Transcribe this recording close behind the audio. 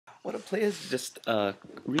What up, players? Just a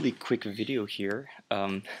really quick video here.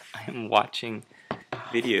 I am watching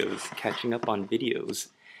videos, catching up on videos,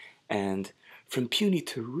 and from puny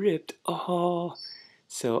to ripped, oh!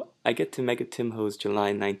 So I get to Mega Timho's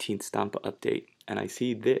July 19th Stampa update, and I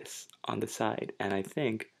see this on the side, and I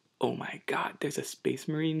think, oh my god, there's a Space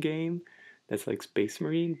Marine game that's like Space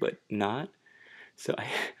Marine, but not. So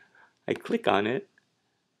I click on it,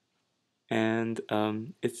 and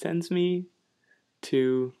it sends me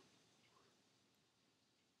to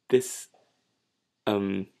this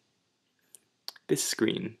um this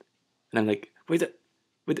screen, and I'm like, where's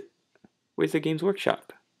the Games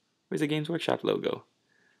Workshop? Where's the Games Workshop logo?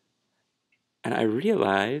 And I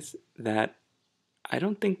realize that I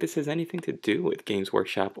don't think this has anything to do with Games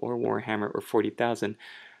Workshop or Warhammer or 40,000.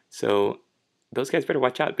 So those guys better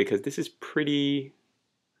watch out, because this is pretty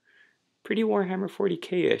Warhammer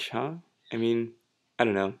 40k-ish, huh? I mean, I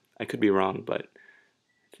don't know. I could be wrong, but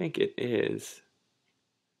I think it is.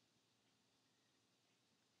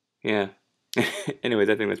 Yeah. Anyways,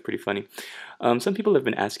 I think that's pretty funny. Some people have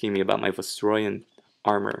been asking me about my Vostroyan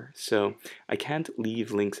Armor, so I can't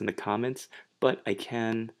leave links in the comments, but I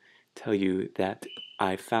can tell you that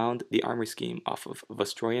I found the armor scheme off of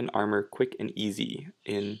Vostroyan Armor Quick and Easy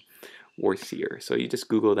in Warseer. So you just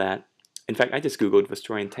Google that. In fact, I just Googled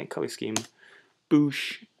Vostroyan Tank Color Scheme,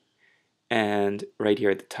 boosh, and right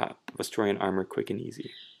here at the top, Vostroyan Armor Quick and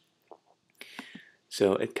Easy.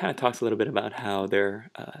 So it kind of talks a little bit about how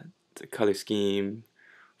they're the color scheme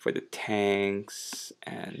for the tanks,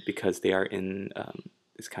 and because they are in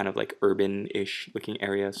this kind of like urban-ish looking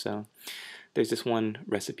area. So there's this one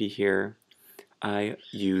recipe here. I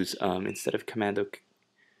use, instead of Commando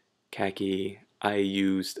Khaki, I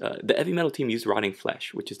used, the Heavy Metal team used Rotting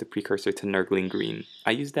Flesh, which is the precursor to Nurgling Green.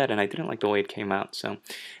 I used that, and I didn't like the way it came out, so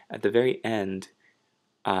at the very end,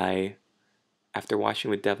 after washing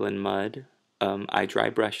with Devlin Mud, I dry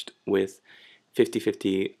brushed with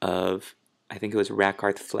 50-50 of, I think it was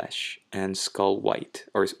Rakarth Flesh and Skull White,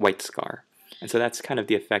 or White Scar. And so that's kind of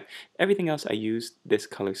the effect. Everything else I used this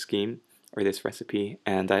color scheme, or this recipe,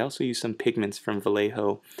 and I also used some pigments from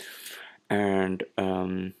Vallejo, and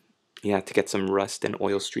yeah, to get some rust and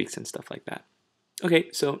oil streaks and stuff like that. Okay,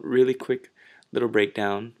 so really quick little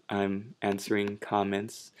breakdown. I'm answering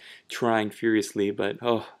comments, trying furiously, but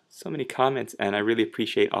oh, so many comments, and I really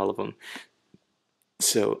appreciate all of them.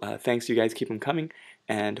 So thanks, you guys, keep them coming,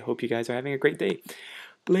 and hope you guys are having a great day.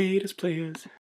 Latest, players.